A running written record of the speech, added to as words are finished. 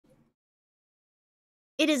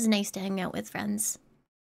It is nice to hang out with friends.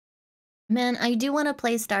 Man, I do want to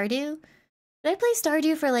play Stardew. Did I play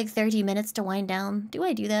Stardew for like 30 minutes to wind down? Do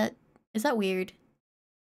I do that? Is that weird?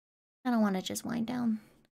 I don't want to just wind down.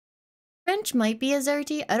 French might be a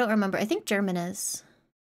Zerti. I don't remember. I think German is.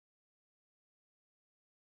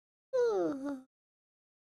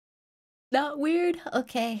 Not weird?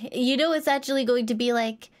 Okay. You know it's actually going to be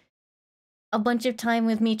like a bunch of time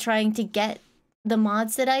with me trying to get the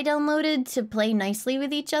mods that I downloaded to play nicely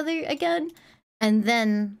with each other again. And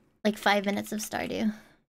then like 5 minutes of Stardew.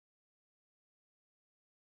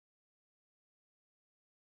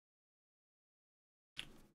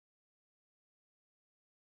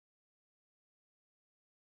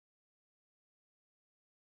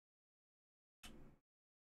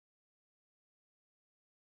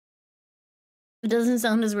 It doesn't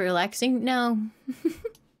sound as relaxing? No.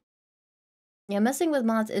 Yeah, messing with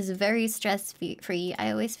mods is very stress-free.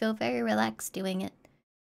 I always feel very relaxed doing it.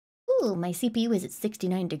 Ooh, my CPU is at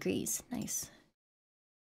 69 degrees. Nice.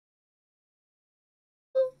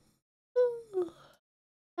 Ooh.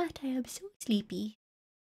 God, I am so sleepy.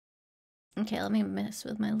 Okay, let me mess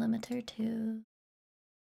with my limiter too.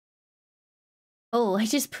 Oh, I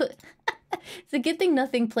just put... It's a good thing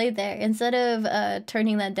nothing played there. Instead of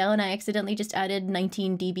turning that down, I accidentally just added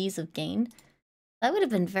 19 dBs of gain. That would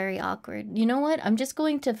have been very awkward. You know what? I'm just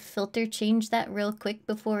going to filter change that real quick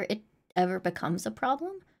before it ever becomes a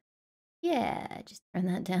problem. Yeah, just turn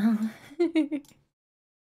that down.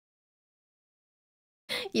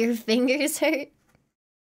 Your fingers hurt?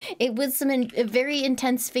 It was some very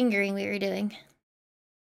intense fingering we were doing.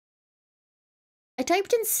 I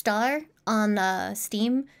typed in star on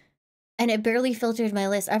Steam, and it barely filtered my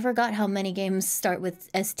list. I forgot how many games start with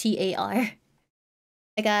STAR.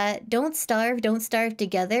 I got Don't Starve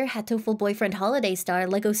Together, Hatoful Boyfriend Holiday Star,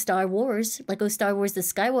 Lego Star Wars The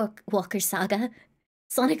Skywalker Saga,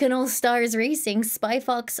 Sonic and All-Stars Racing, Spy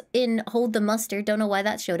Fox in Hold the Mustard, don't know why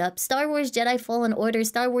that showed up, Star Wars Jedi Fallen Order,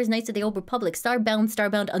 Star Wars Knights of the Old Republic,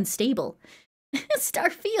 Starbound Unstable,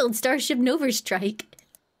 Starfield, Starship Nova Strike,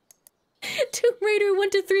 Tomb Raider 1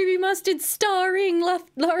 to 3 Remastered starring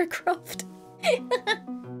Lara Croft.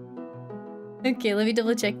 Okay, let me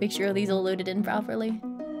double check, make sure these all loaded in properly.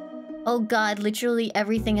 Oh god, literally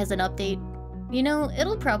everything has an update. You know,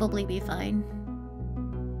 it'll probably be fine.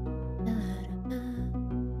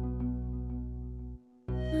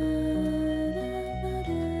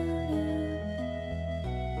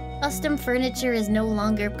 Custom furniture is no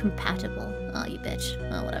longer compatible. Oh, you bitch.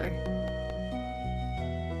 Oh, whatever.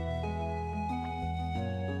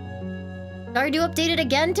 Stardew updated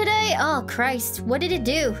again today? Oh, Christ. What did it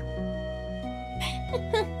do?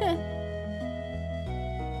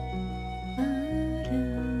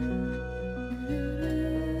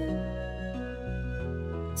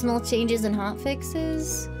 Small changes and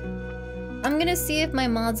hotfixes. I'm gonna see if my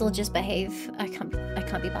mods will just behave. I can't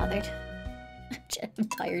be bothered. I'm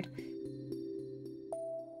tired.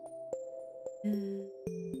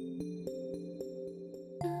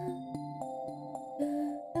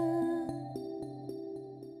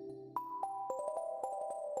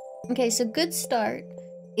 Okay, so good start.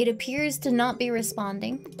 It appears to not be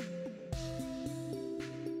responding.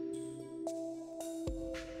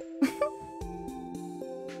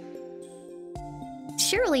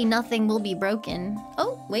 Surely nothing will be broken.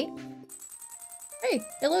 Oh, wait. Hey,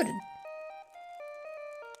 it loaded.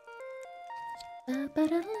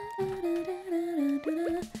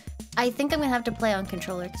 I think I'm gonna have to play on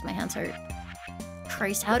controller because my hands hurt.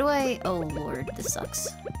 Christ, how do I... Oh lord, this sucks.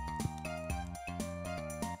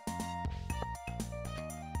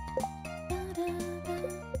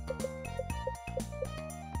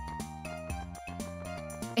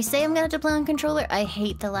 I say I'm gonna have to play on controller. I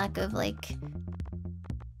hate the lack of, like...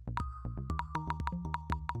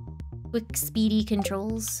 quick, speedy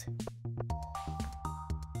controls.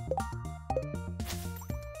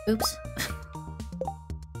 Oops.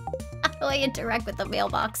 How do I interact with the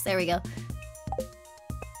mailbox? There we go.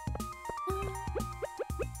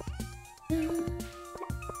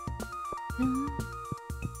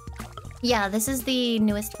 Yeah, this is the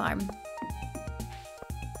newest farm.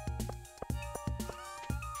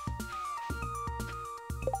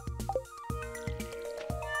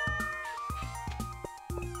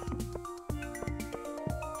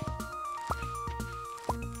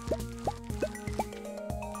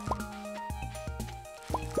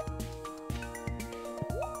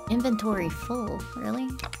 Inventory full, really?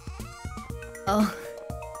 Oh.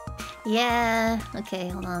 Yeah, okay,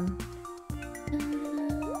 hold on.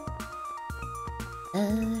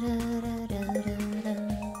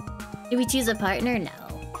 Did we choose a partner? No.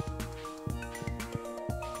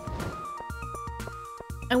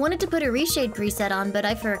 I wanted to put a reshade preset on, but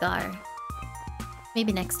I forgot.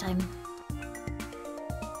 Maybe next time.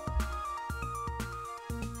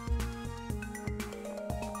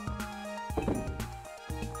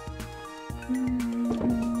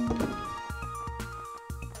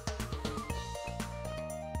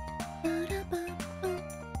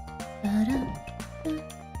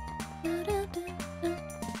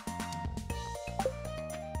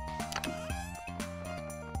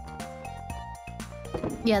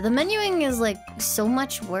 Yeah, the menuing is like so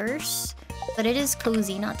much worse, but it is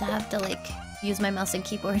cozy not to have to like use my mouse and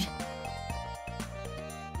keyboard.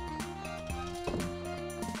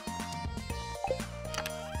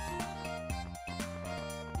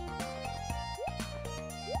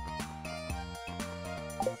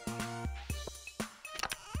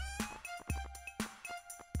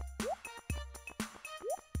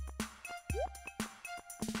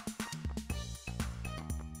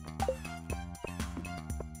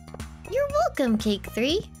 You're welcome, Cake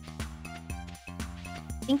 3.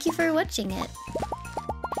 Thank you for watching it.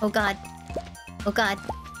 Oh god. Oh god.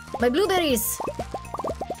 My blueberries!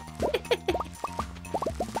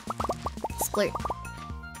 Splurt.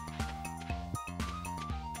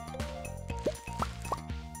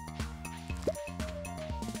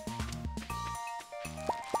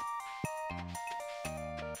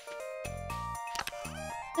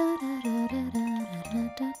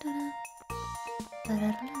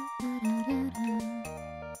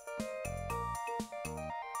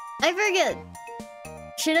 I forget.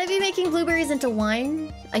 Should I be making blueberries into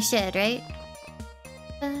wine? I should, right?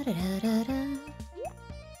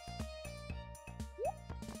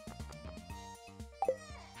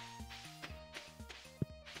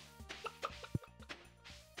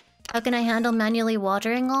 How can I handle manually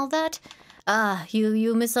watering all that? Ah,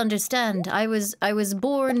 you misunderstand. I was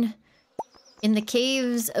born in the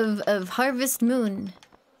caves of Harvest Moon.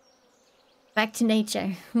 Back to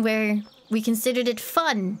nature, where we considered it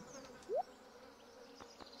fun.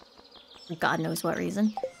 For God knows what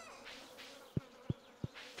reason.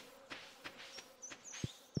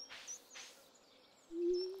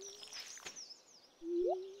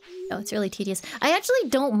 Oh, it's really tedious. I actually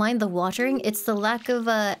don't mind the watering. It's the lack of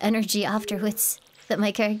energy afterwards that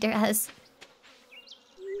my character has.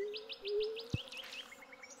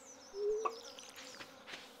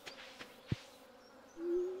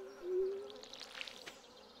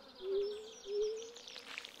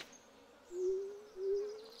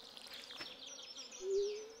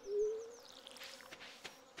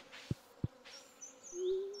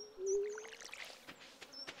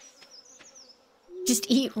 Just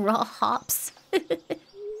eat raw hops.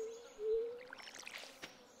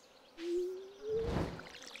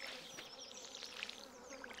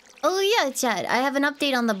 Oh yeah, chat. I have an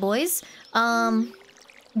update on the boys.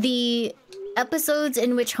 The episodes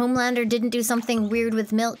in which Homelander didn't do something weird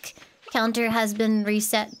with milk counter has been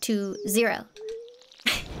reset to 0.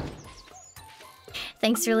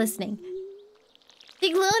 Thanks for listening.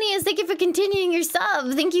 Diglonius, thank you for continuing your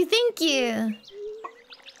sub. Thank you, thank you.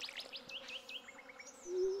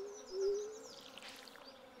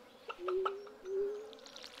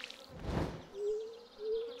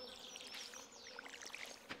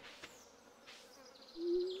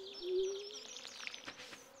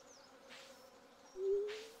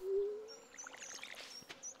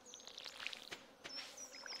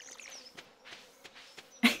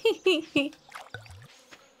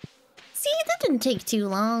 See, that didn't take too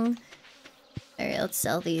long. Alright, let's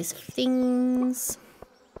sell these things.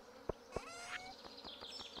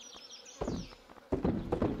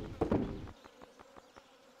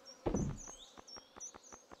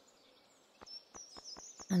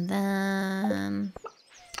 And then...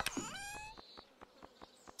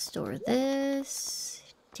 store this.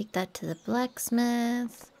 Take that to the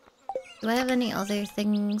blacksmith. Do I have any other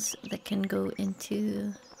things that can go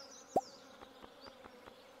into...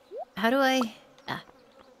 How do I... Ah.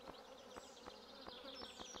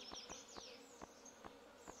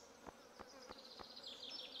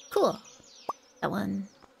 Cool. That one.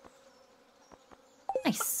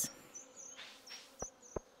 Nice.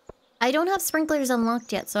 I don't have sprinklers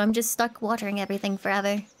unlocked yet, so I'm just stuck watering everything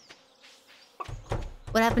forever.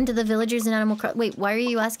 What happened to the villagers in Animal Crossing? Wait, why are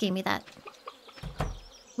you asking me that?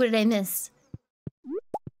 What did I miss?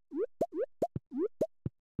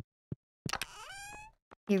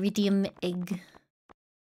 Iridium egg.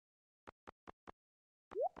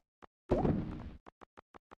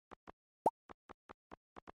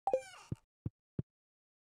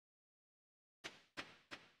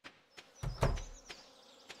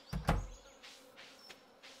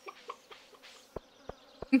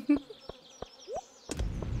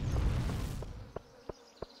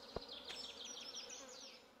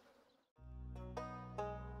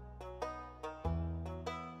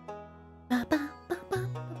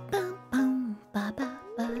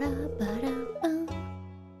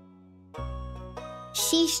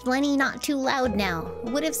 Sheesh, Lenny, not too loud now.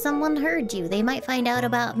 What if someone heard you? They might find out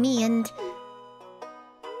about me and...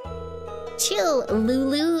 Chill,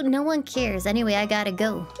 Lulu. No one cares. Anyway, I gotta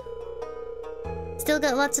go. Still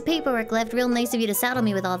got lots of paperwork left. Real nice of you to saddle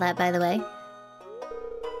me with all that, by the way.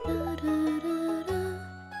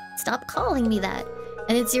 Stop calling me that.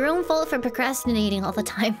 And it's your own fault for procrastinating all the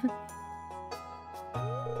time.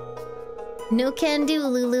 No can do,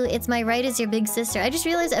 Lulu. It's my right as your big sister. I just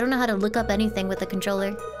realized I don't know how to look up anything with the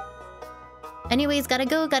controller. Anyways, gotta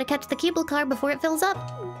go. Gotta catch the cable car before it fills up.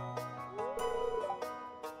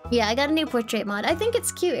 Yeah, I got a new portrait mod. I think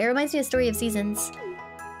it's cute. It reminds me of Story of Seasons.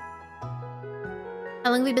 How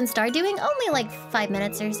long have we been Stardewing? Only like 5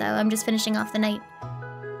 minutes or so. I'm just finishing off the night.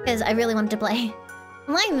 Because I really wanted to play.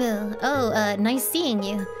 Laimu! Oh, nice seeing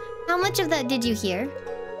you. How much of that did you hear?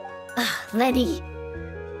 Lenny.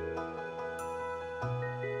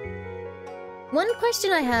 One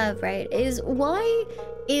question I have, right, is why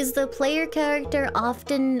is the player character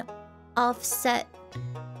often offset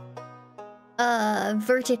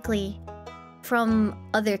vertically from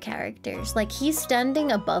other characters? Like, he's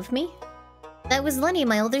standing above me. That was Lenny,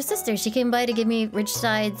 my older sister. She came by to give me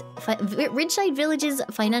Ridgeside Village's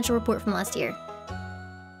financial report from last year.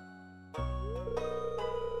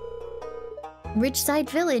 Ridgeside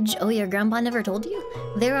Village? Oh, your grandpa never told you?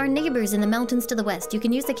 There are neighbors in the mountains to the west. You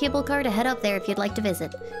can use the cable car to head up there if you'd like to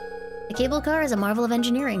visit. The cable car is a marvel of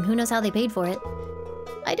engineering. Who knows how they paid for it?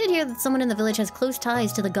 I did hear that someone in the village has close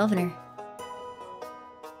ties to the governor.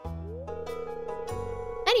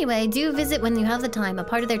 Anyway, do visit when you have the time. A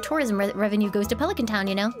part of their tourism revenue goes to Pelican Town,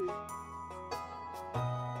 you know?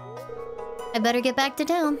 I better get back to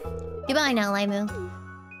town. Goodbye now, Laimu.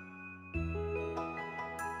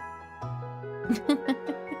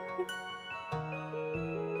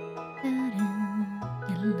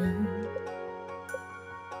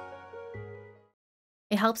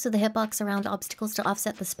 It helps with the hitbox around obstacles to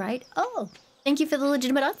offset the sprite. Oh, thank you for the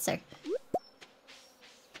legitimate answer.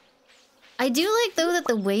 I do like, though, that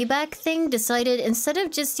the Wayback thing decided, instead of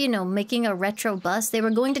just, you know, making a retro bus, they were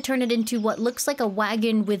going to turn it into what looks like a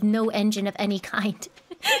wagon with no engine of any kind.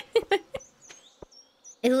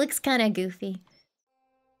 It looks kind of goofy.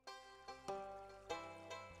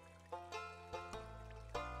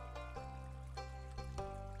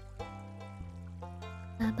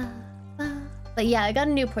 But yeah, I got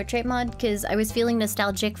a new portrait mod because I was feeling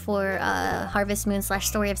nostalgic for Harvest Moon /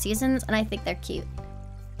 Story of Seasons, and I think they're cute.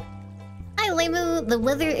 Hi, Laimu. The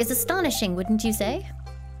weather is astonishing, wouldn't you say?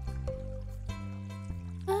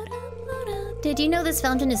 Did you know this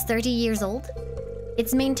fountain is 30 years old?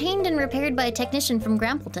 It's maintained and repaired by a technician from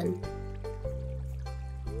Grampleton.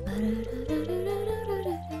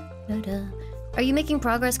 Are you making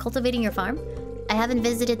progress cultivating your farm? I haven't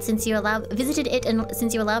visited it since you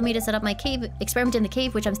allowed me to set up my cave, experiment in the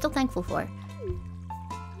cave, which I'm still thankful for.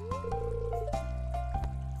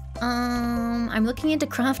 I'm looking into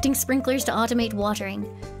crafting sprinklers to automate watering.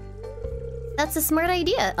 That's a smart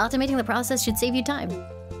idea. Automating the process should save you time.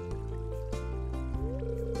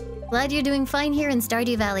 Glad you're doing fine here in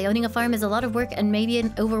Stardew Valley. Owning a farm is a lot of work and maybe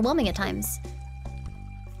overwhelming at times.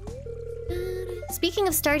 Speaking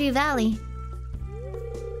of Stardew Valley,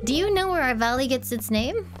 do you know where our valley gets its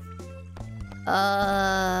name?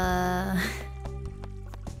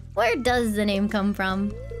 Where does the name come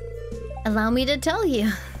from? Allow me to tell you.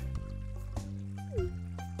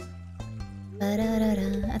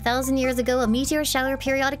 1,000 years ago, a meteor shower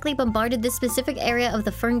periodically bombarded this specific area of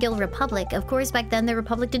the Ferngil Republic. Of course, back then the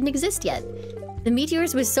Republic didn't exist yet. The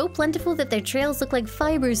meteors were so plentiful that their trails looked like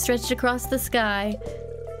fibers stretched across the sky.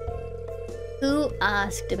 Who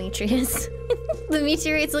asked, Demetrius? The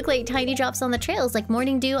meteorites look like tiny drops on the trails, like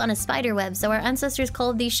morning dew on a spider web, so our ancestors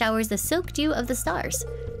called these showers the silk dew of the stars.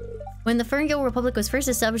 When the Ferngil Republic was first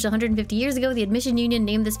established 150 years ago, the Admission Union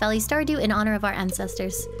named this valley Stardew in honor of our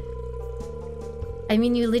ancestors. I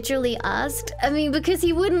mean, you literally asked? I mean, because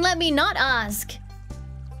he wouldn't let me not ask!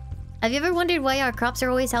 Have you ever wondered why our crops are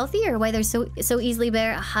always healthy, or why they're so easily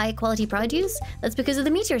bear high-quality produce? That's because of the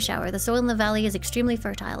meteor shower. The soil in the valley is extremely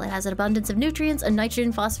fertile. It has an abundance of nutrients and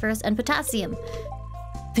nitrogen, phosphorus, and potassium.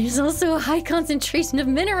 There's also a high concentration of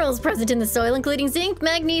minerals present in the soil, including zinc,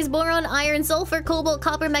 manganese, boron, iron, sulfur, cobalt,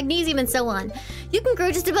 copper, magnesium, and so on. You can grow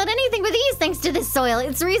just about anything with ease thanks to this soil.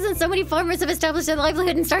 It's the reason so many farmers have established their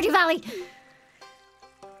livelihood in Stardew Valley.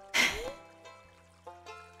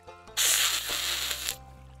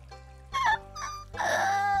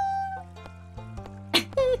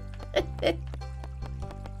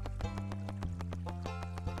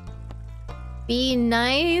 Be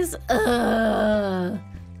nice?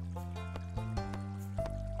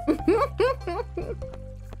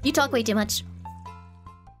 You talk way too much.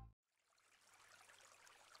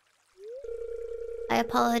 I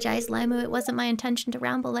apologize, Laimu. It wasn't my intention to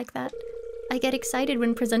ramble like that. I get excited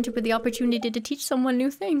when presented with the opportunity to teach someone new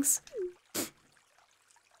things.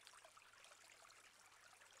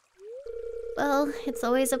 Well, it's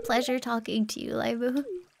always a pleasure talking to you, Laimu.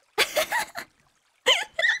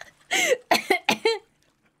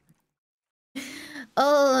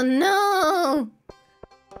 Oh no!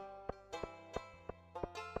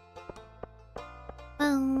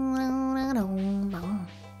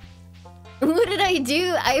 What did I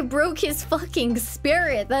do? I broke his fucking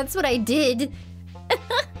spirit. That's what I did.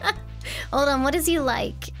 Hold on, what is he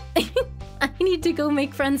like? I need to go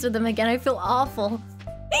make friends with him again. I feel awful.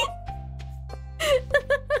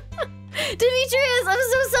 Demetrius, I'm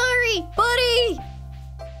so sorry! Buddy!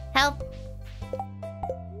 Help.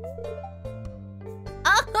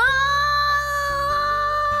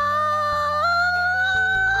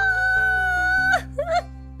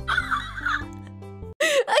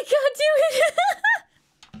 I can't do it!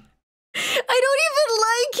 I don't even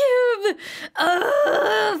like him!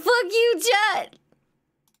 Fuck you, chat!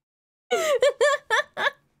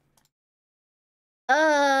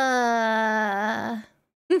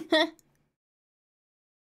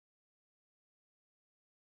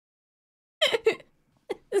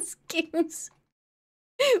 This game's...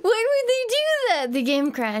 Why would they do that? The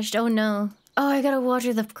game crashed. Oh no. Oh, I gotta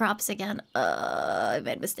water the crops again. I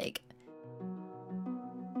made a mistake.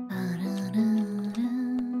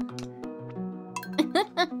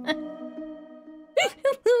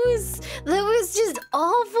 That was just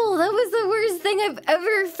awful. That was the worst thing I've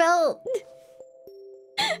ever felt.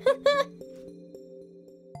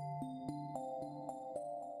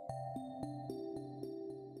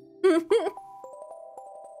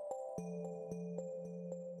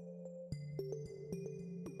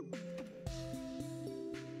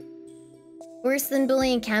 Worse than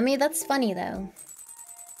bullying Cammy? That's funny though.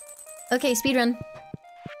 Okay, speedrun.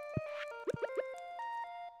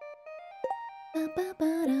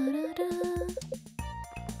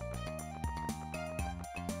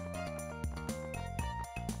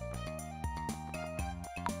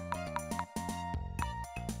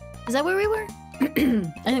 Is that where we were? I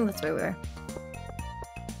think that's where we were.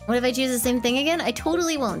 What if I choose the same thing again? I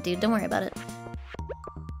totally won't, dude. Don't worry about it.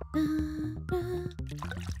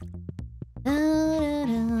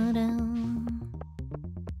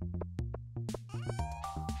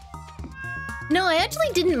 No, I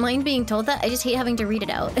actually didn't mind being told that. I just hate having to read it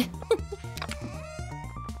out.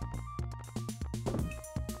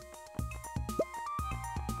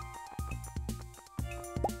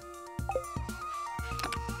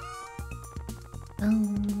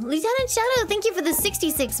 Lieutenant Shadow, thank you for the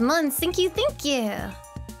 66 months. Thank you, thank you.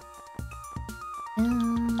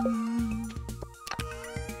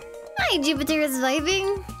 Hi, Jupiter is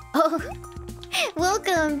vibing. Oh,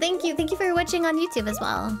 welcome. Thank you. Thank you for watching on YouTube as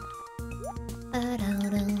well.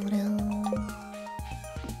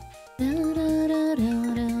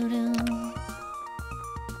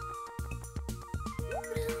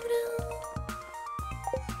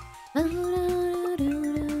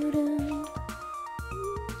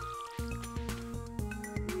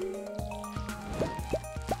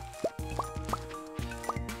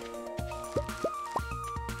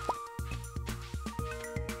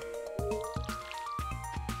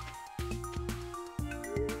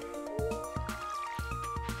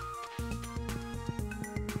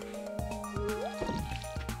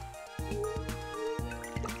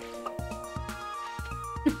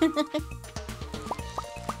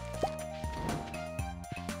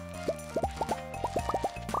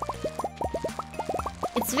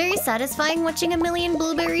 It's very satisfying watching a million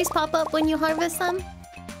blueberries pop up when you harvest them.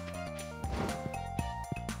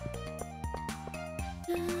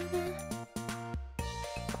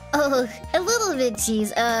 Oh, a little bit,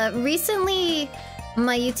 cheese. Recently,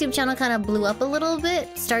 my YouTube channel kind of blew up a little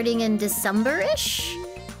bit, starting in December-ish.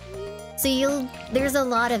 So there's a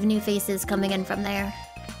lot of new faces coming in from there.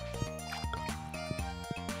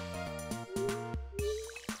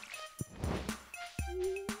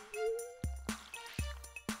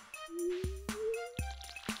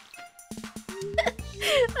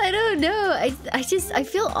 I don't know. I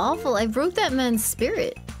feel awful. I broke that man's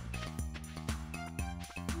spirit.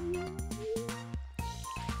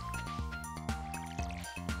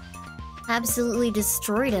 Absolutely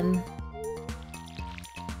destroyed him.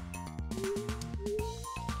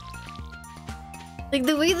 Like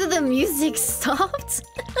the way that the music stopped.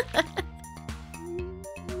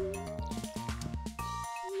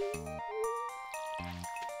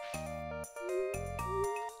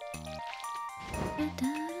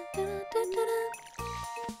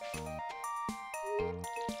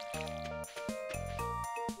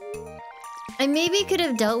 I maybe could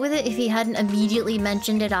have dealt with it if he hadn't immediately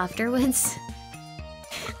mentioned it afterwards.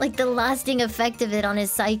 Like, the lasting effect of it on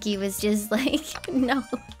his psyche was just like, no,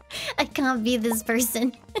 I can't be this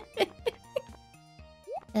person.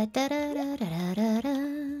 Da, da, da, da, da, da, da.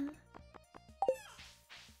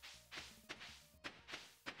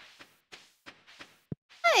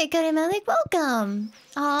 Hi, Karimelik, welcome!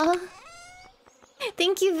 Aw.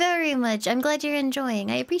 Thank you very much. I'm glad you're enjoying.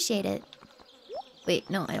 I appreciate it. Wait,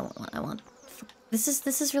 no, I don't want... I want... This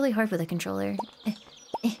is really hard with a controller.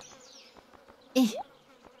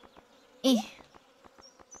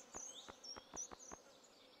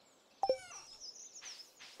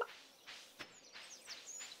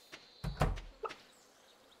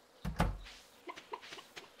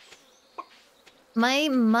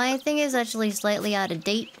 My thing is actually slightly out of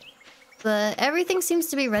date, but everything seems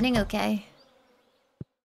to be running okay.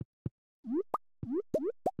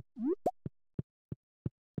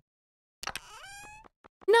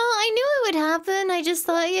 No, I knew it would happen. I just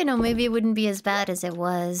thought, you know, maybe it wouldn't be as bad as it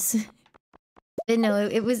was. But no,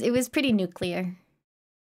 it was pretty nuclear.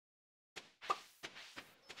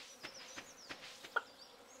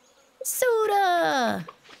 Soda!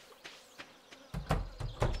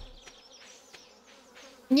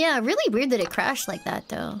 Yeah, really weird that it crashed like that,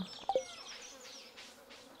 though.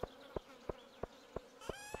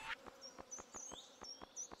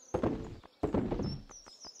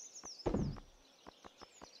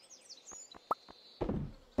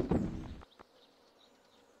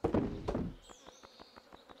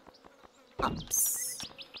 Ops.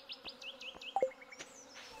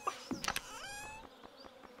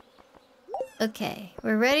 Okay,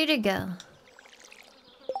 we're ready to go.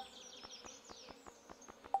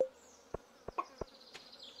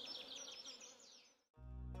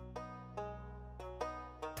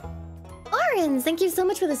 Orange, thank you so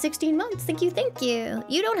much for the 16 months. Thank you, thank you.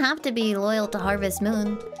 You don't have to be loyal to Harvest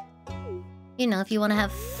Moon. You know, if you want to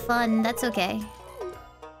have fun, that's okay.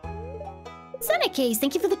 Senecase,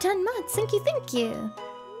 thank you for the 10 months. Thank you, thank you.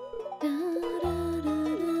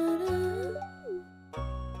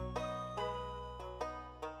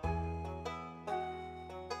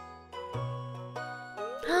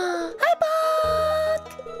 Hi, Bok!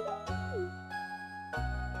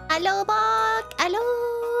 Hello, Bok!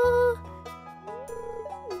 Hello!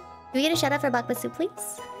 Can we get a shout out for Bakbasu,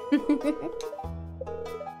 please?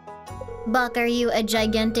 Bok, are you a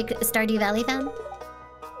gigantic Stardew Valley fan?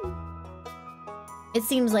 It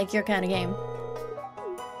seems like your kind of game.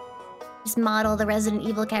 Just model the Resident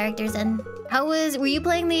Evil characters in. Were you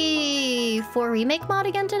playing the 4 remake mod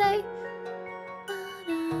again today?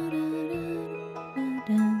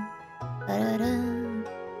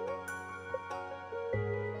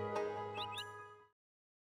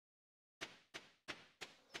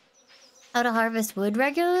 How to harvest wood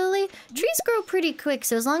regularly? Trees grow pretty quick,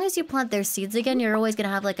 so as long as you plant their seeds again, you're always gonna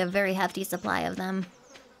have like a very hefty supply of them.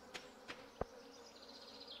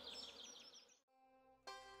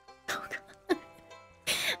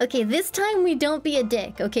 Okay, this time we don't be a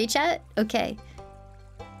dick, okay, chat? Okay.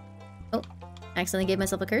 Oh, I accidentally gave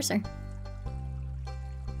myself a cursor.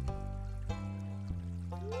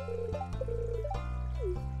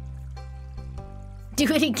 Do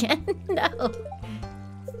it again? No.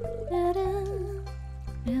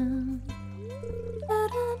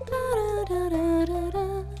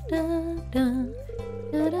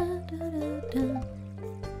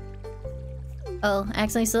 Oh, I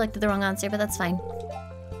accidentally selected the wrong answer, but that's fine.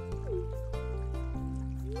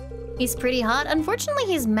 He's pretty hot. Unfortunately,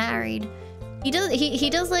 he's married. He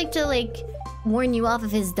does like to like warn you off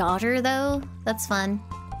of his daughter though. That's fun.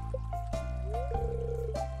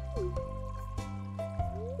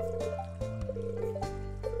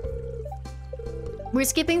 We're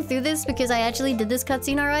skipping through this because I actually did this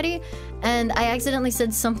cutscene already, and I accidentally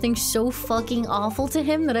said something so fucking awful to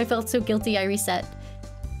him that I felt so guilty I reset.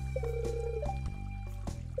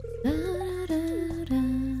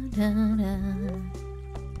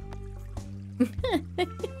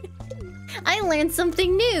 I learned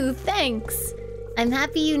something new, thanks! I'm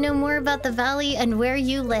happy you know more about the valley and where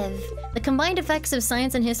you live. The combined effects of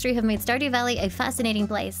science and history have made Stardew Valley a fascinating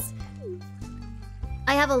place.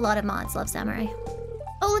 I have a lot of mods, Love Samurai.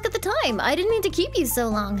 Oh, look at the time! I didn't mean to keep you so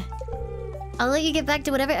long. I'll let you get back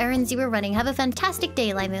to whatever errands you were running. Have a fantastic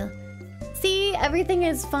day, Laimu. See? Everything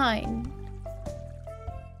is fine.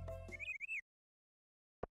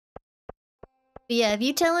 But yeah, if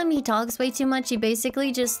you tell him he talks way too much, he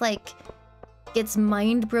basically just, like, gets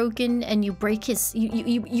mind broken and you break his...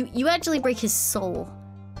 You actually break his soul.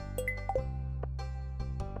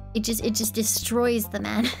 It just destroys the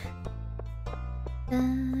man. I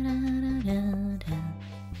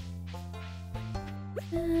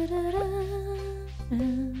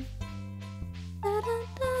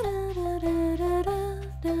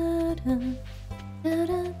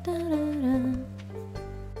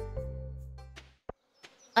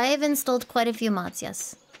have installed quite a few mods,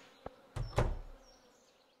 yes.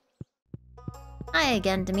 Hi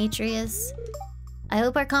again, Demetrius. I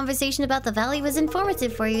hope our conversation about the valley was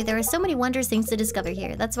informative for you. There are so many wondrous things to discover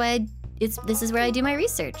here. That's why this is where I do my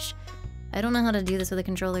research. I don't know how to do this with a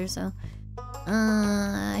controller, so...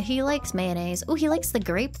 he likes mayonnaise. Oh, he likes the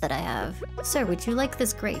grape that I have. Sir, would you like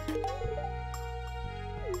this grape?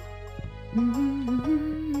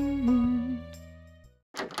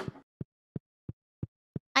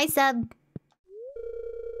 Hi, Seb.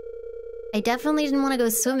 I definitely didn't want to go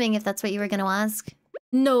swimming if that's what you were gonna ask.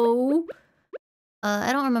 No.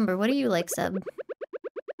 I don't remember. What do you like, Seb?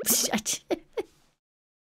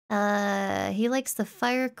 He likes the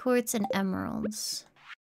fire quartz and emeralds.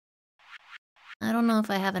 I don't know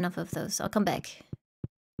if I have enough of those. I'll come back.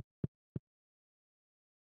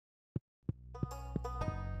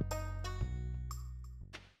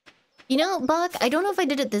 You know, Bach, I don't know if I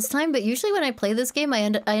did it this time, but usually when I play this game, I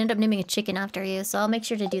end up naming a chicken after you, so I'll make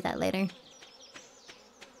sure to do that later.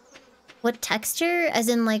 What texture? As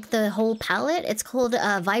in, like, the whole palette? It's called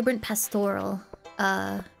Vibrant Pastoral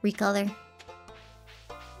Recolor.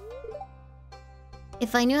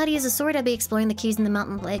 If I knew how to use a sword, I'd be exploring the caves in the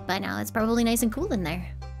mountain lake by now. It's probably nice and cool in there.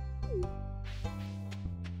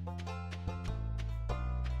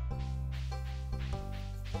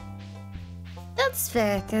 That's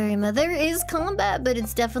fair, Karima. There is combat, but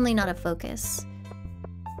it's definitely not a focus.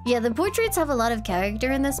 Yeah, the portraits have a lot of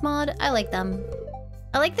character in this mod. I like them.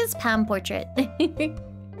 I like this Pam portrait.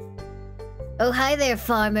 Oh, hi there,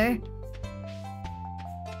 farmer.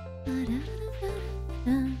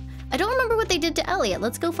 I don't remember what they did to Elliot.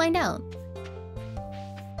 Let's go find out.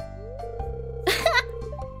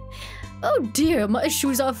 Oh dear, my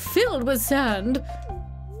shoes are filled with sand.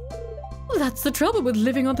 Oh, that's the trouble with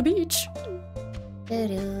living on the beach. Hey,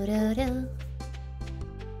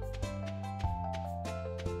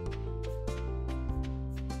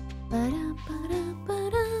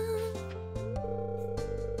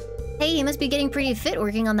 you must be getting pretty fit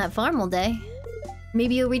working on that farm all day.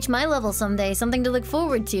 Maybe you'll reach my level someday. Something to look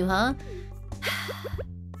forward to, huh?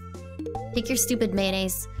 Take your stupid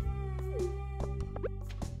mayonnaise.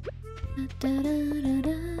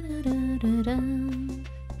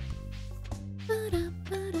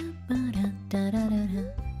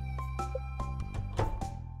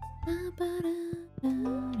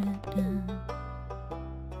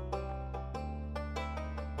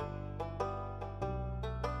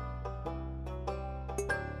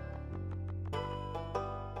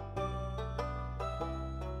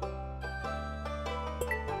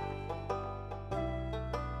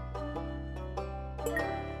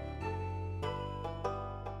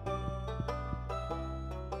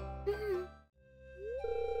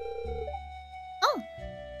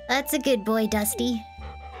 That's a good boy, Dusty.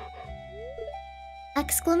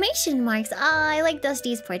 Exclamation marks. Ah, I like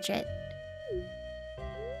Dusty's portrait.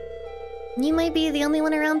 You might be the only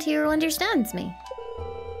one around here who understands me.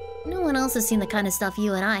 No one else has seen the kind of stuff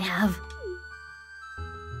you and I have.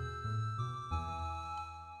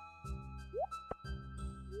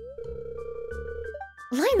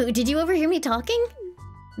 Laimu, did you overhear me talking?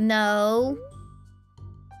 No.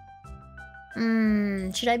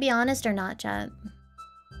 Should I be honest or not, chat?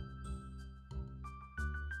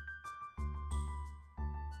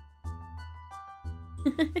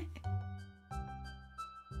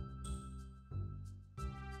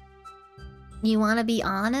 You want to be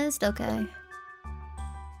honest? Okay.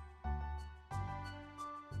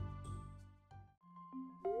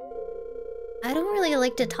 I don't really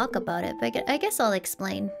like to talk about it, but I guess I'll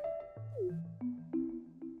explain.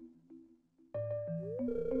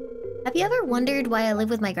 Have you ever wondered why I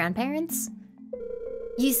live with my grandparents?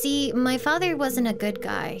 You see, my father wasn't a good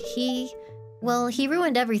guy. He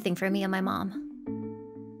ruined everything for me and my mom.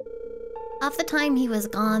 Half the time he was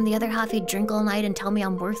gone, the other half he'd drink all night and tell me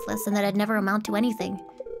I'm worthless and that I'd never amount to anything.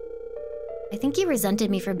 I think he resented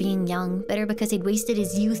me for being young, bitter because he'd wasted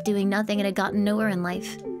his youth doing nothing and had gotten nowhere in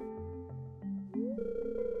life.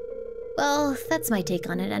 Well, that's my take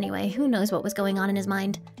on it anyway. Who knows what was going on in his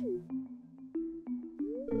mind.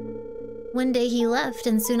 One day he left,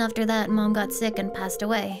 and soon after that, Mom got sick and passed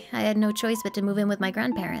away. I had no choice but to move in with my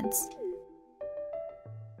grandparents.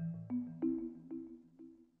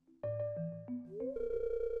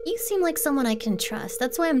 You seem like someone I can trust.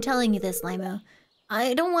 That's why I'm telling you this, Laimu.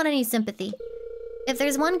 I don't want any sympathy. If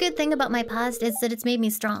there's one good thing about my past, it's that it's made me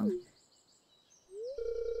strong.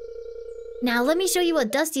 Now let me show you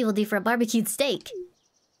what Dusty will do for a barbecued steak.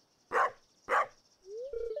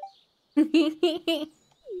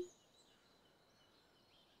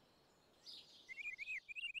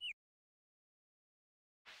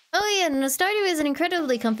 Oh yeah, no, Stardew is an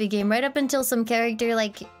incredibly comfy game, right up until some character,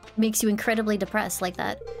 like, makes you incredibly depressed like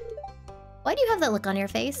that. Why do you have that look on your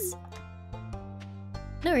face?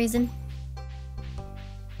 No reason.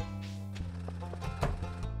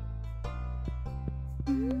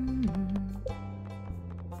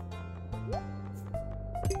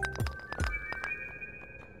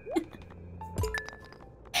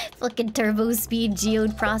 Fucking turbo speed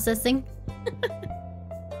geode processing.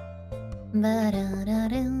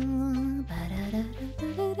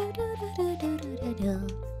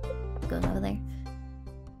 Going over there.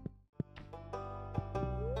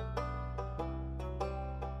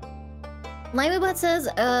 Limebot says,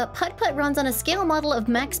 Putt Putt runs on a scale model of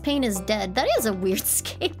Max Payne is Dead. That is a weird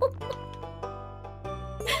scale.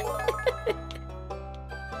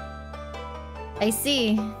 I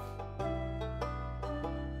see.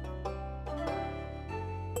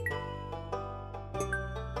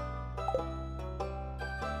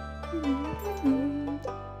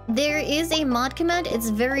 There is a mod command. It's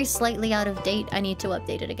very slightly out of date. I need to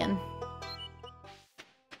update it again.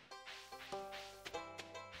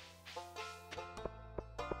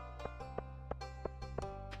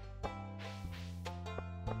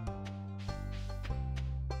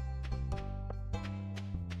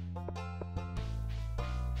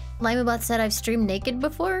 Limebot said I've streamed naked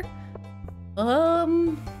before.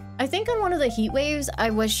 I think on one of the heat waves I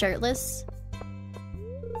was shirtless.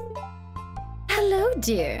 Hello,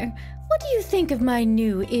 dear. What do you think of my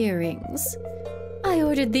new earrings? I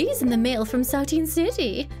ordered these in the mail from Southern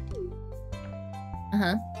City.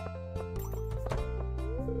 Uh-huh.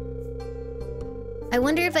 I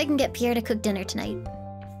wonder if I can get Pierre to cook dinner tonight.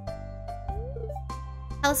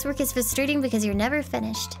 Housework is frustrating because you're never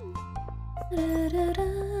finished.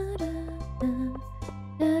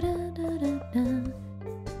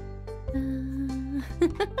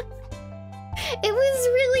 It was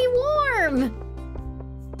really warm!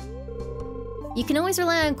 You can always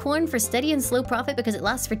rely on corn for steady and slow profit because it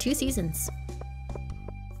lasts for 2 seasons.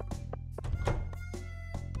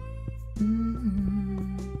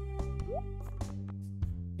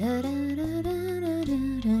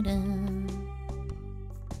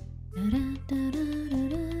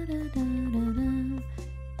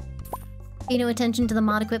 Pay no attention to the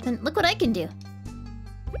mod equipment. Look what I can do!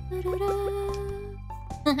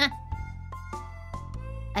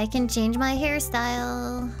 I can change my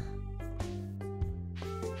hairstyle.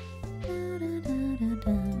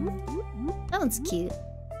 That one's cute.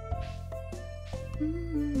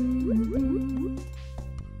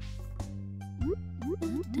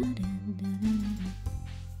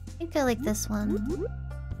 I think I like this one.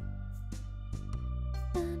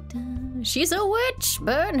 She's a witch!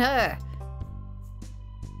 Burn her!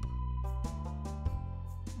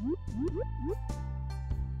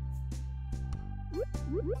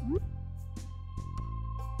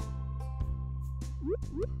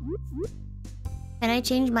 Can I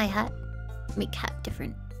change my hat? Make hat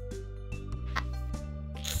different.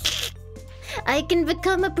 I can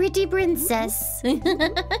become a pretty princess.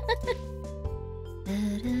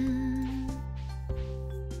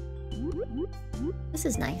 This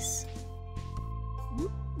is nice.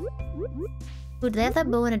 Ooh, do they have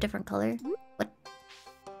that bow in a different color? What?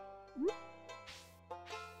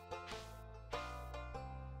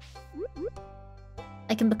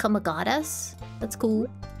 I can become a goddess? That's cool.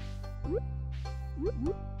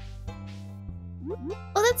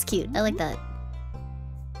 Oh, that's cute. I like that.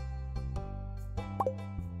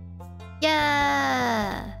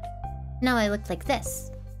 Yeah! Now I look like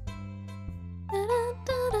this. I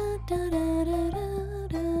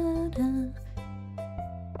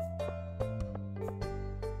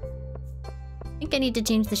think I need to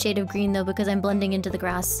change the shade of green though because I'm blending into the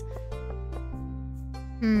grass.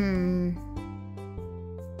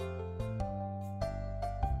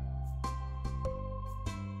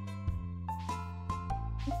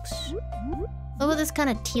 Oops. What about this kind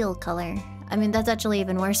of teal color? I mean, that's actually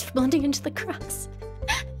even worse for blending into the grass.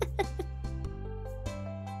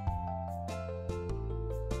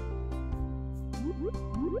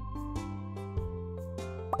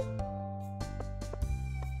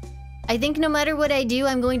 I think no matter what I do,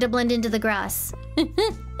 I'm going to blend into the grass.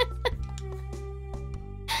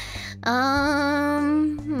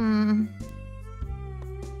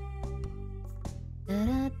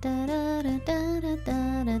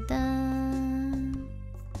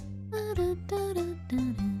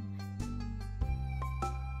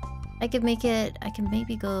 I could make it... I can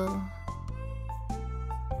maybe go...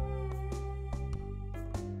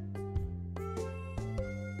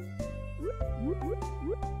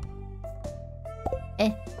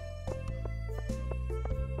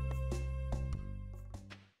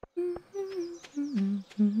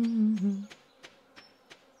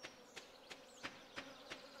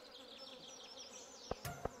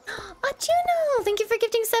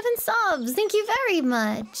 subs! Thank you very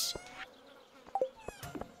much!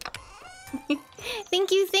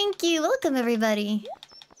 Thank you, thank you! Welcome, everybody!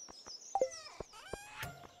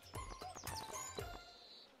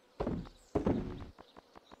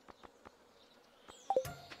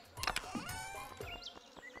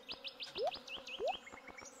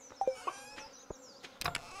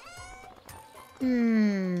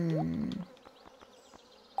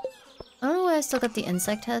 I don't know why I still got the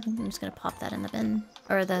insect head. I'm just gonna pop that in the bin.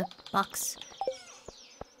 Or the box.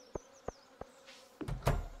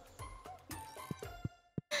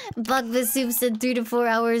 Bugva Soup said 3 to 4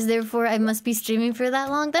 hours, therefore I must be streaming for that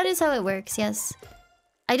long. That is how it works, yes.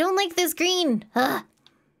 I don't like this green! Ugh.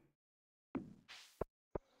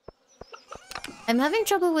 I'm having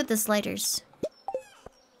trouble with the sliders.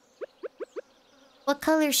 What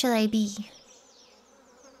color shall I be?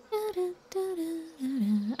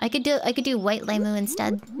 I could do white Laimu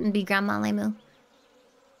instead and be Grandma Laimu.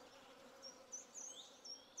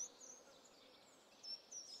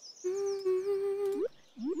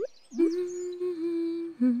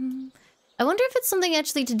 I wonder if it's something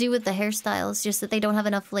actually to do with the hairstyles, just that they don't have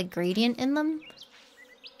enough like gradient in them.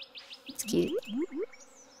 It's cute.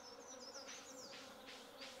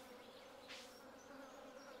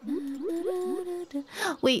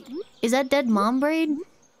 Wait, is that dead mom braid?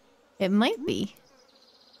 It might be.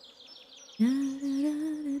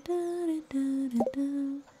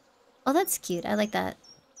 Oh, that's cute. I like that.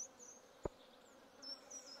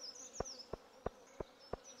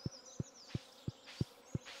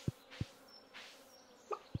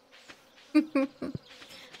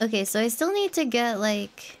 Okay, so I still need to get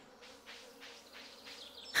like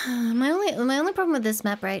my only problem with this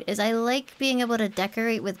map, right, is I like being able to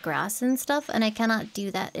decorate with grass and stuff, and I cannot do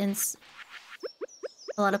that in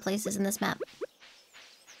a lot of places in this map.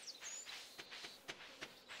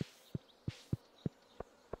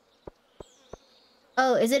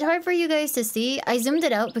 Oh, is it hard for you guys to see? I zoomed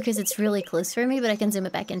it out because it's really close for me, but I can zoom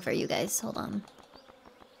it back in for you guys. Hold on.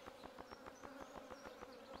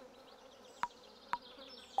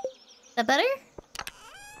 Is that better?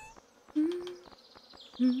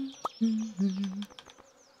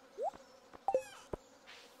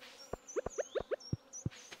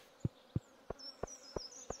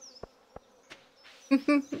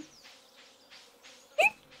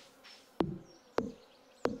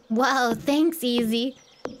 Wow, thanks, Easy.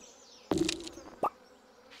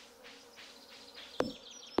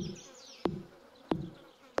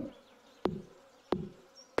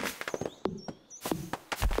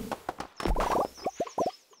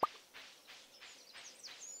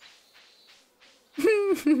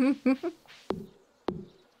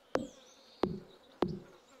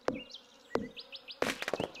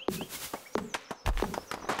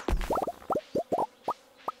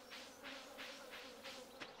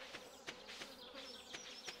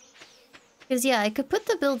 Because, yeah, I could put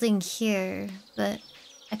the building here, but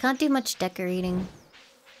I can't do much decorating.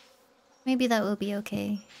 Maybe that will be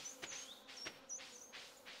okay.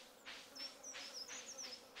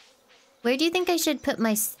 Where do you think I should put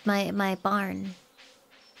my barn?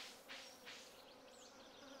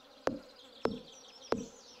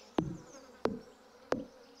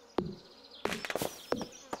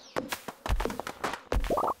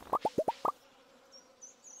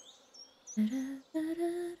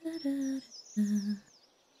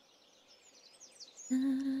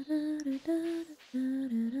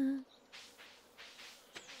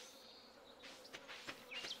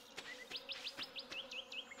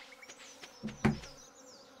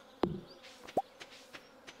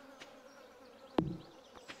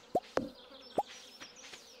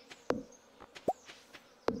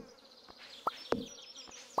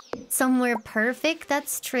 Somewhere perfect?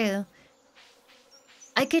 That's true.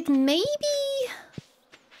 I could maybe...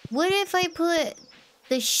 What if I put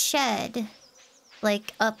the shed,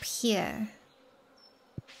 like, up here?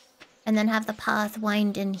 And then have the path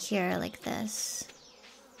wind in here like this.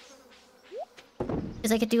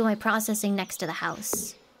 Because I could do my processing next to the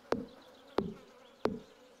house.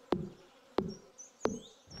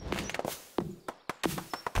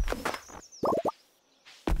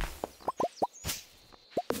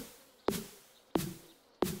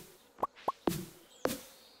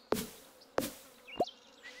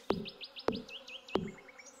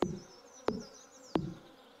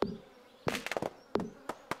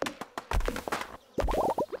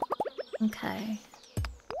 Okay.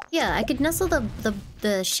 Yeah, I could nestle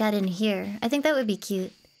the shed in here. I think that would be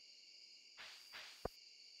cute.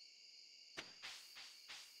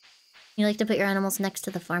 You like to put your animals next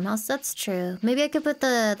to the farmhouse? That's true. Maybe I could put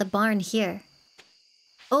the barn here.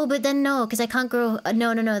 Oh, but then no, because I can't grow...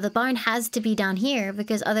 no. The barn has to be down here,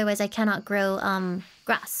 because otherwise I cannot grow,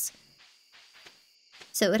 grass.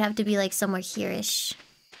 So it would have to be, like, somewhere here-ish.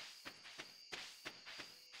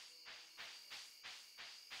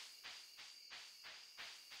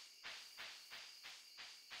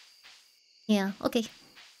 Yeah, okay.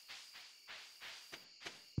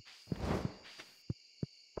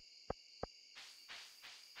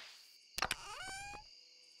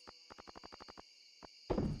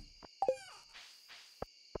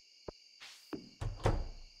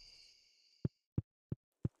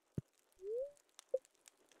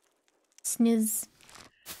 Snooze.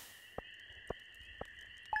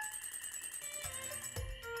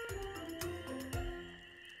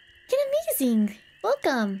 Amazing!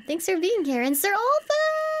 Welcome! Thanks for being here. And Sir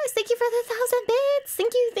Alphas! Thank you for the 1,000 bits!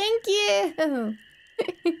 Thank you!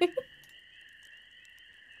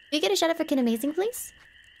 Can you get a shout out for Kid Amazing, please?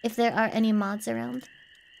 If there are any mods around.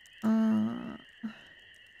 There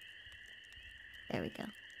we go.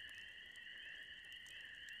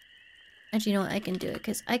 Actually, you know what? I can do it,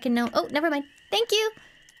 because I can know... Oh, never mind. Thank you!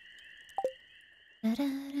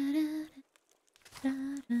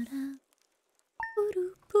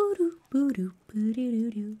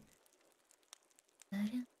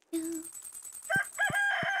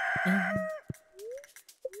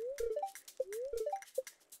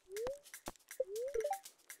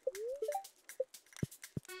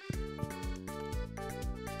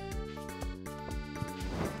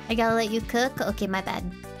 I gotta let you cook? Okay, my bad.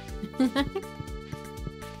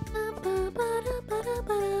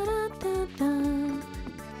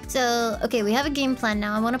 So, okay, we have a game plan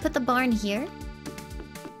now. I want to put the barn here.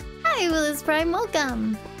 Hi, Willis Prime,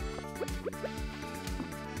 welcome!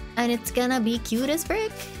 And it's gonna be cute as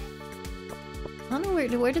frick. I don't know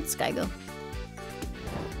where did Sky go?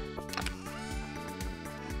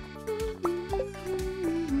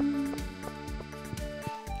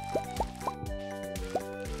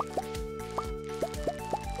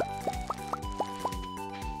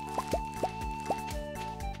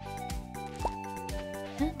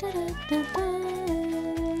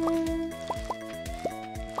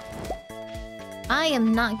 I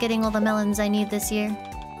am not getting all the melons I need this year.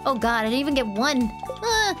 Oh god, I didn't even get one!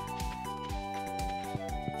 Ah!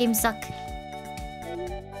 Games suck.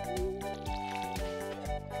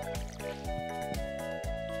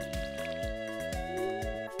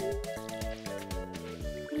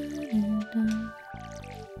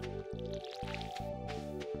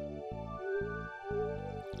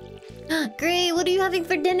 Gray, what are you having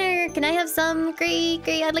for dinner? Can I have some? Gray,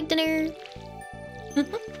 I'd like dinner.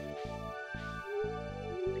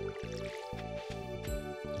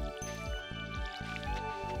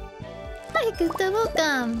 Hi, Gusta,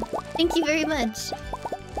 welcome. Thank you very much.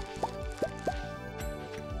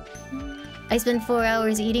 I spent 4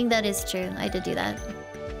 hours eating. That is true. I did do that.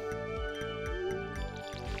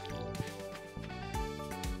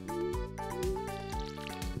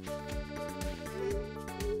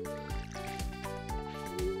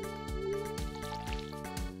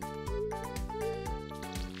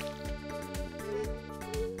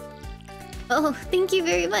 Oh, thank you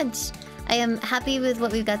very much. I am happy with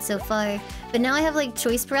what we've got so far. But now I have like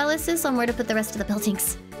choice paralysis on where to put the rest of the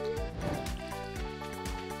buildings.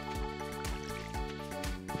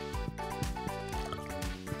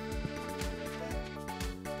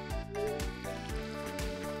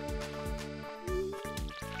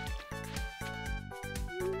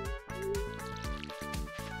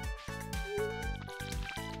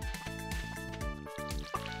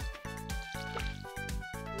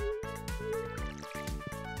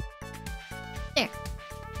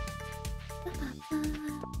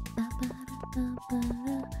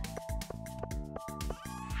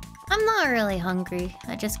 I'm not really hungry.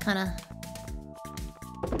 I just kind of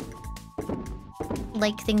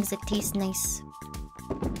like things that taste nice.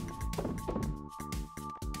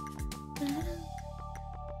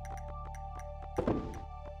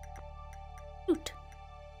 Shoot.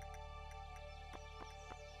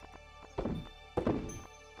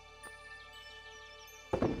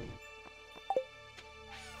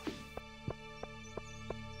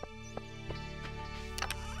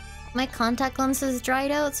 My contact lenses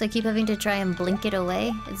dried out, so I keep having to try and blink it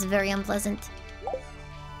away. It's very unpleasant.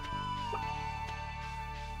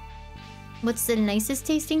 What's the nicest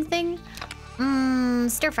tasting thing?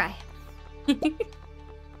 Stir fry.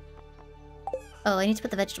 Oh, I need to put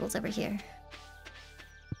the vegetables over here.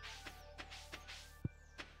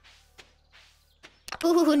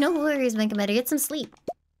 Ooh, no worries, my commander. Get some sleep.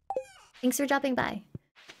 Thanks for dropping by.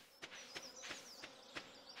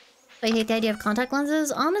 I hate the idea of contact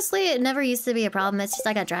lenses. Honestly, it never used to be a problem. It's just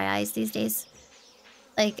I got dry eyes these days.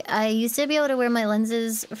 Like, I used to be able to wear my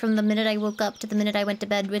lenses from the minute I woke up to the minute I went to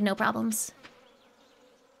bed with no problems.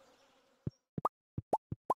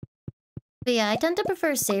 But yeah, I tend to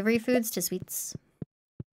prefer savory foods to sweets.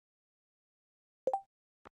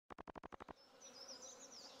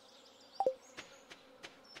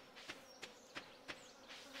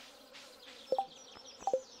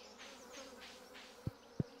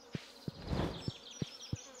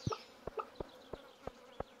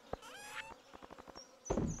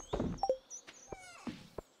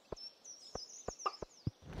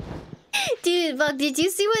 Dude, Buck, did you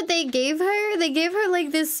see what they gave her? They gave her,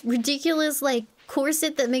 like, this ridiculous, like,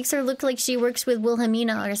 corset that makes her look like she works with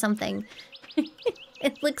Wilhelmina or something.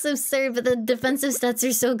 It looks absurd, but the defensive stats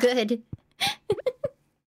are so good.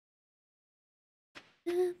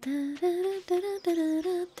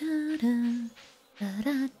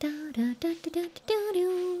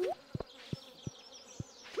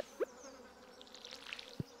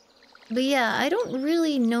 But yeah, I don't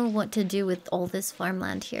really know what to do with all this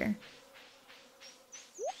farmland here.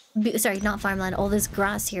 Sorry, not farmland, all this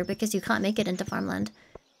grass here, because you can't make it into farmland.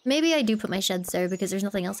 Maybe I do put my sheds there, because there's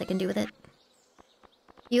nothing else I can do with it.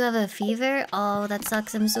 You have a fever? Oh, that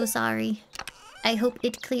sucks, I'm so sorry. I hope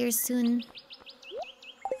it clears soon.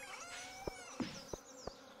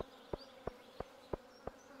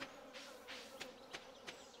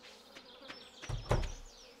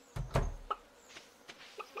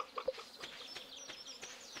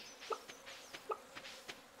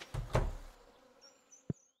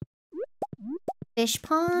 Fish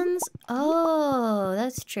ponds? Oh,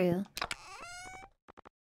 that's true.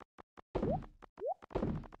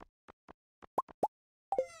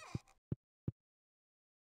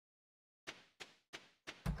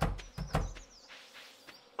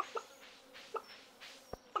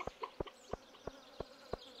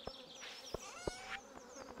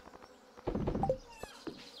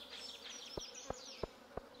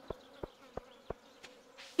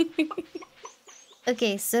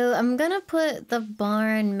 Okay, so I'm gonna put the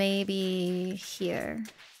barn maybe here.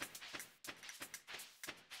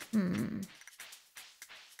 And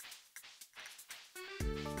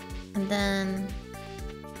then...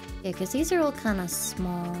 yeah, because these are all kind of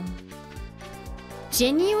small.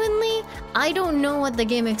 Genuinely, I don't know what the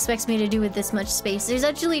game expects me to do with this much space. There's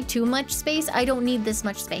actually too much space. I don't need this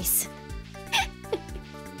much space.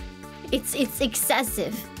 It's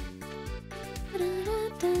excessive.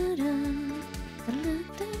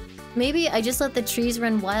 Maybe I just let the trees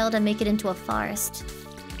run wild and make it into a forest.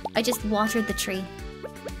 I just watered the tree.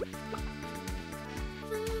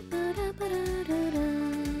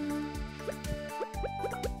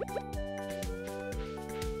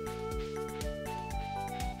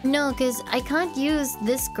 No, because I can't use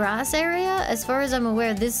this grass area. As far as I'm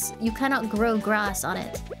aware, you cannot grow grass on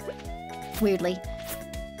it. Weirdly.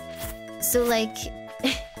 So, like...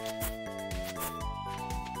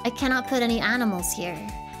 I cannot put any animals here.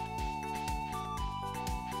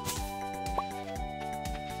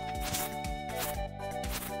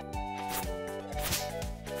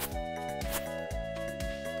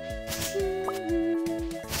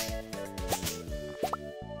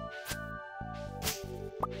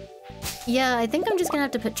 Yeah, I think I'm just gonna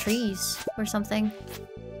have to put trees or something.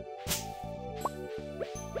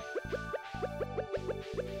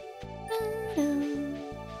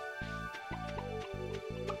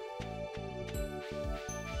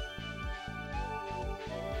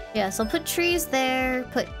 Yeah, so I'll put trees there,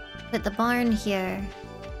 put the barn here.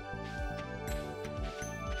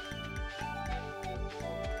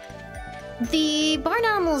 The barn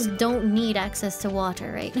animals don't need access to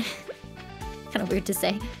water, right? Kind of weird to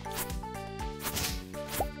say.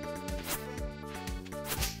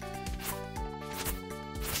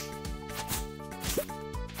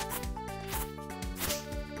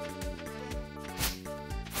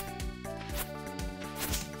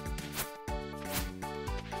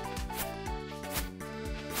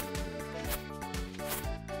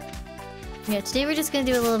 Yeah, today we're just gonna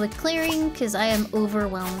do a little bit clearing because I am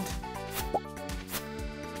overwhelmed.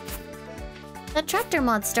 That tractor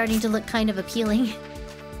mod's starting to look kind of appealing.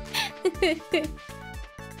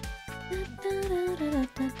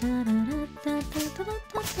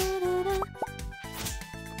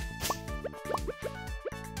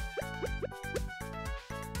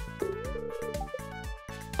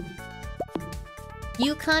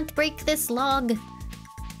 You can't break this log.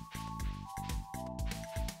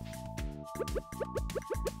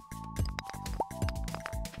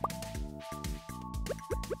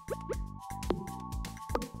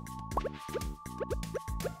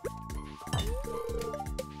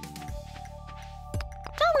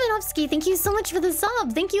 Thank you so much for the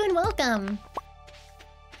sub. Thank you and welcome.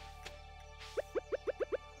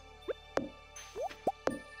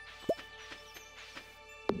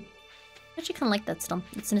 kind of like that stump.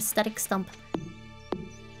 It's an aesthetic stump.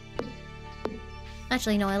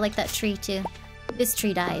 Actually, no, I like that tree too. This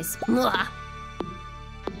tree dies. Mwah!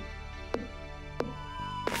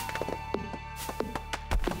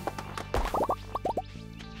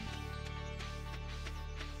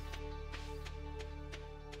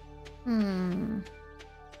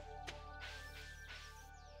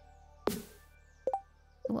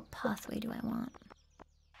 What pathway do I want?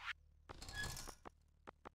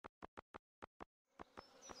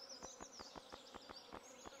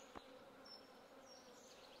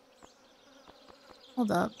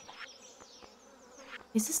 Hold up.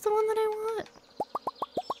 Is this the one that I want?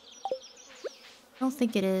 I don't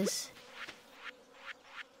think it is.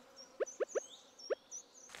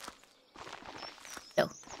 No.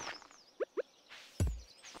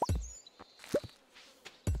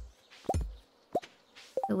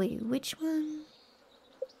 Oh, wait, which one?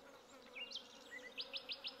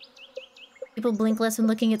 People blink less when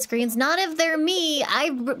looking at screens. Not if they're me!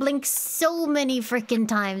 I blink so many freaking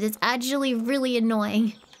times. It's actually really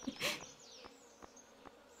annoying.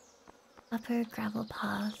 Upper gravel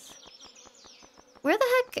path. Where the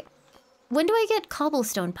heck? When do I get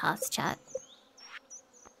cobblestone paths, chat?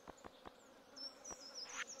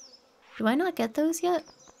 Do I not get those yet?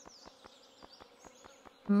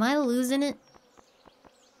 Am I losing it?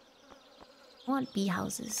 I want bee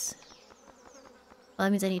houses. Well,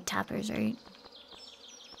 that means I need tappers, right?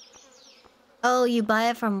 Oh, you buy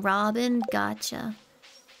it from Robin? Gotcha.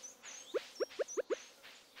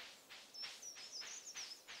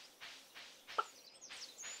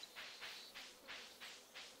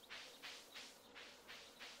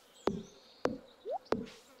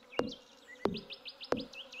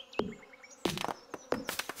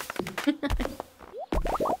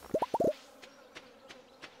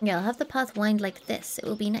 Yeah, I'll have the path wind like this. It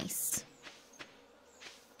will be nice.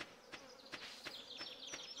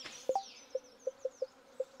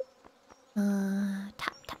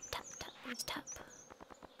 Tap, tap, tap, tap. Where's tap?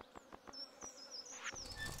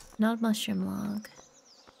 Not mushroom log.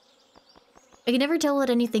 I can never tell what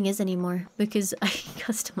anything is anymore because I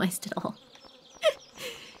customized it all.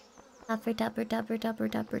 Tapper, tapper, tapper, tapper,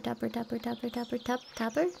 tapper, tapper, tapper, tapper, tapper, tap,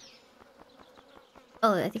 tapper?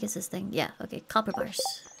 Oh, I think it's this thing. Yeah, okay. Copper bars.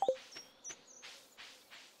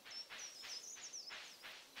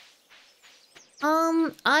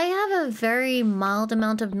 I have a very mild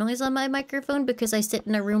amount of noise on my microphone because I sit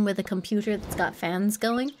in a room with a computer that's got fans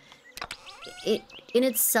going. In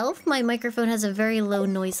itself, my microphone has a very low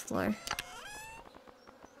noise floor.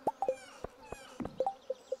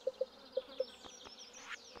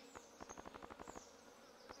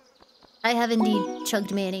 I have indeed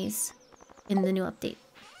chugged mayonnaise in the new update.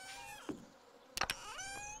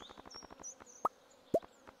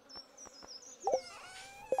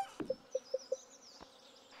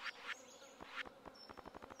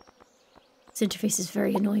 This interface is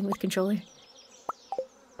very annoying with controller.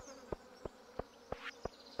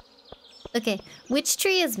 Okay, which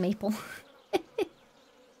tree is maple?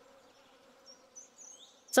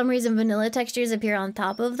 Some reason vanilla textures appear on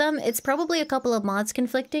top of them. It's probably a couple of mods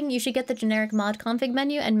conflicting. You should get the generic mod config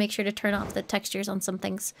menu and make sure to turn off the textures on some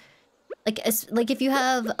things. Like if you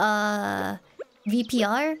have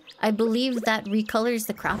VPR, I believe that recolors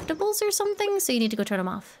the craftables or something, so you need to go turn them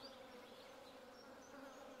off.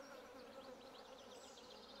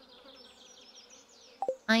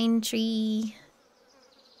 Pine tree.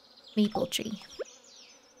 Maple tree.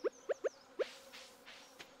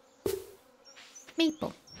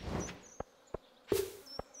 Maple.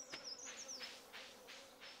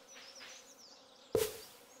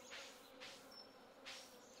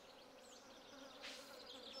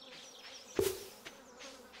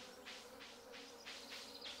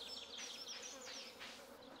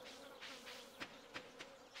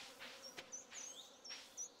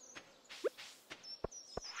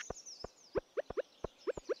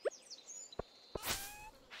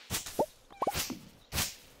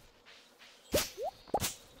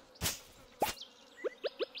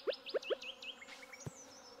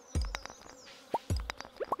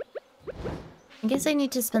 I guess I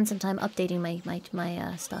need to spend some time updating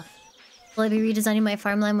my stuff. Will I be redesigning my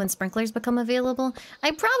farmland when sprinklers become available?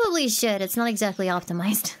 I probably should. It's not exactly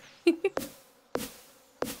optimized.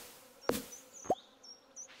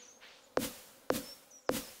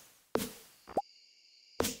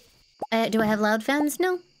 Do I have loud fans?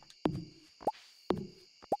 No.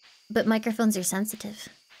 But microphones are sensitive.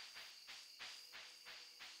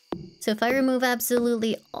 So if I remove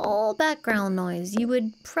absolutely all background noise, you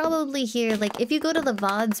would probably hear, like, if you go to the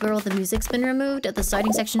VODs where all the music's been removed at the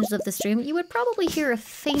starting sections of the stream, you would probably hear a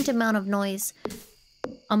faint amount of noise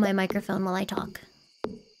on my microphone while I talk.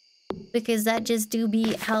 Because that just do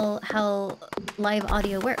be how live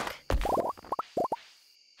audio work.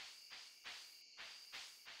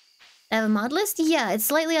 I have a mod list? Yeah, it's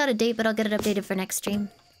slightly out of date, but I'll get it updated for next stream.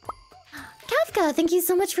 Kafka, thank you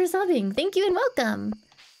so much for subbing. Thank you and welcome.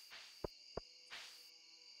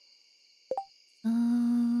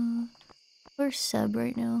 Where's Sub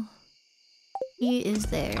right now? He is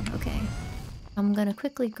there. Okay. I'm gonna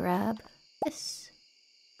quickly grab this.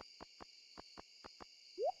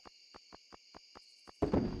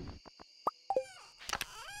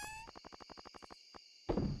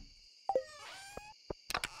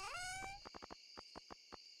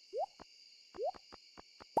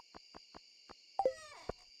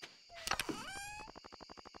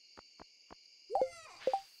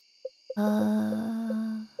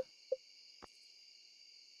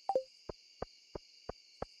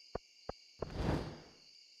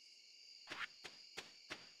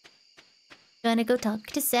 Gonna go talk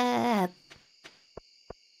to Seb.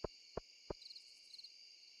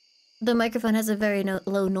 The microphone has a very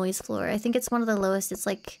low noise floor. I think it's one of the lowest. It's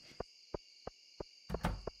like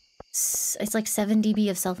 7 dB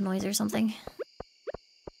of self noise or something.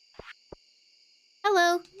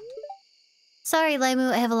 Hello. Sorry,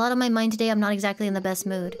 Laimu. I have a lot on my mind today. I'm not exactly in the best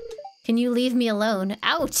mood. Can you leave me alone?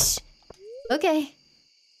 Ouch. Okay.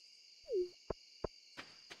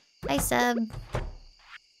 Hi, Seb.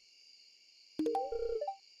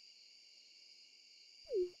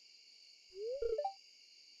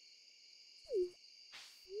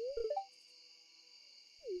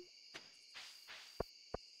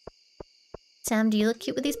 Sam, do you look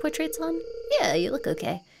cute with these portraits on? Yeah, you look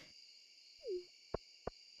okay.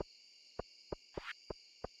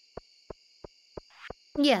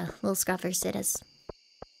 Yeah, little scruffer sitters.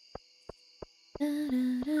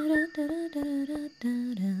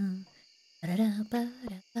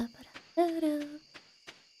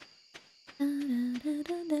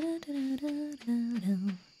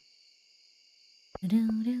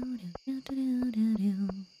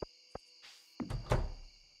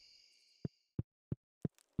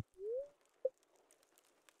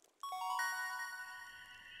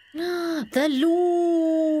 The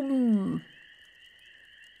loom!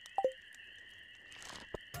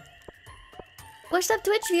 What's up,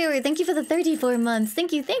 Twitch viewer? Thank you for the 34 months.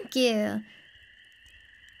 Thank you, thank you.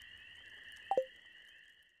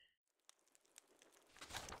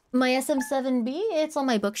 My SM7B? It's on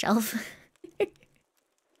my bookshelf.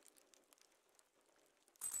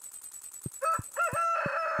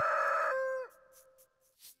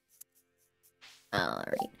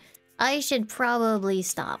 Alright. I should probably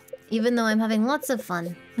stop, even though I'm having lots of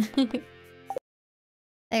fun.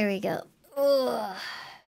 There we go. Ugh.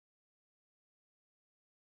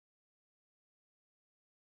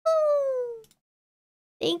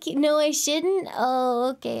 Thank you. No, I shouldn't. Oh,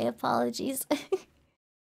 okay. Apologies.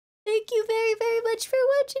 Thank you very, very much for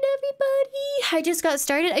watching, everybody. I just got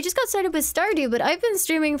started. I just got started with Stardew, but I've been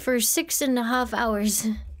streaming for 6.5 hours.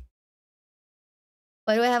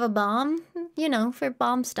 Why do I have a bomb? You know, for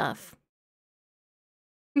bomb stuff.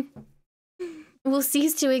 Will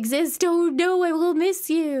cease to exist. Oh no, I will miss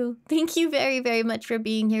you. Thank you very, very much for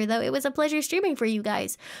being here, though. It was a pleasure streaming for you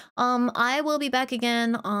guys. I will be back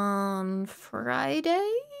again on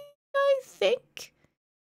Friday, I think.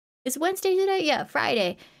 Is Wednesday today? Yeah,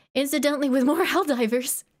 Friday. Incidentally, with more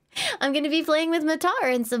Helldivers. I'm gonna be playing with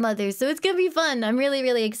Matar and some others, so it's gonna be fun. I'm really,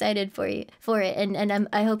 really excited for it, and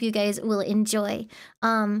I hope you guys will enjoy.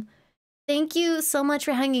 Thank you so much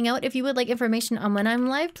for hanging out. If you would like information on when I'm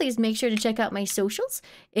live, please make sure to check out my socials.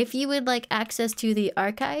 If you would like access to the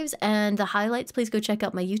archives and the highlights, please go check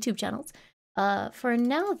out my YouTube channels. For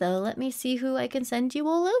now, though, let me see who I can send you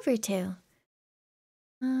all over to.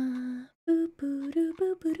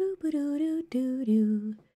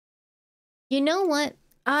 You know what?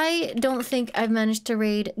 I don't think I've managed to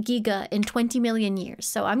raid Giga in 20 million years,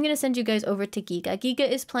 so I'm gonna send you guys over to Giga. Giga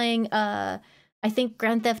is playing, I think,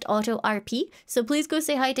 Grand Theft Auto RP, so please go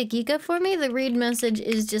say hi to Giga for me. The raid message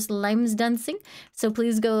is just Limes Dancing, so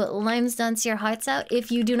please go Limes Dance your hearts out.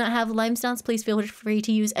 If you do not have Limes Dance, please feel free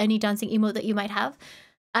to use any dancing emote that you might have.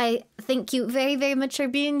 I thank you very, very much for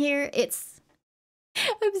being here.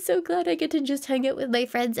 I'm so glad I get to just hang out with my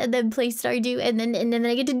friends and then play Stardew, and then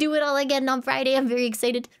I get to do it all again on Friday. I'm very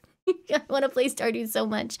excited. I want to play Stardew so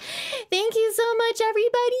much. Thank you so much,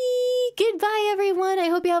 everybody. Goodbye, everyone. I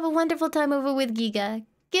hope you have a wonderful time over with Giga.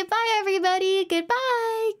 Goodbye, everybody.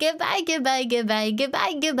 Goodbye. Goodbye, goodbye, goodbye,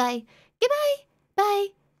 goodbye, goodbye. Goodbye. Bye.